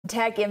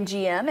Tech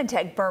MGM and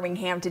Tech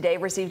Birmingham today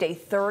received a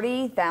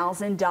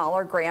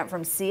 $30,000 grant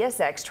from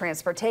CSX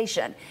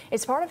Transportation.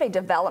 It's part of a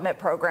development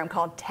program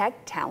called Tech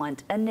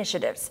Talent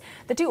Initiatives.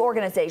 The two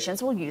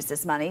organizations will use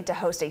this money to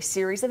host a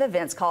series of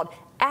events called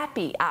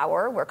Appy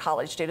Hour, where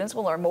college students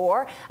will learn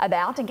more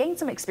about and gain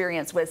some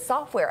experience with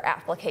software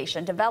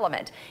application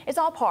development. It's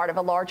all part of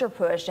a larger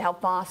push to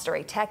help foster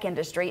a tech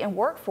industry and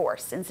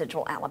workforce in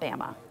Central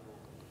Alabama.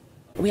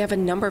 We have a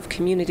number of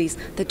communities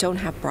that don't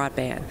have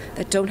broadband,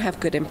 that don't have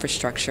good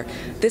infrastructure.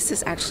 This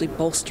is actually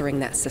bolstering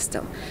that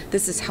system.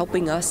 This is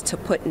helping us to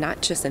put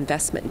not just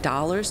investment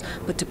dollars,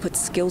 but to put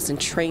skills and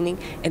training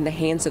in the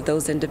hands of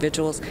those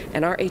individuals.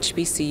 And our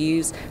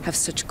HBCUs have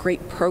such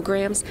great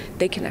programs,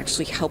 they can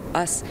actually help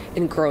us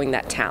in growing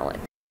that talent.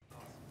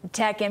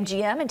 Tech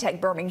MGM and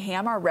Tech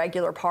Birmingham are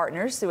regular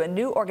partners through a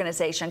new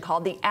organization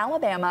called the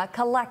Alabama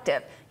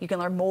Collective. You can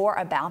learn more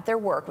about their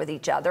work with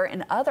each other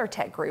and other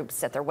tech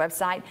groups at their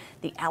website,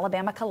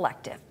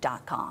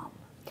 thealabamacollective.com.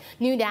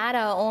 New data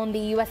on the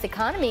U.S.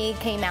 economy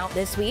came out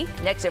this week.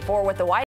 Next at 4 with the White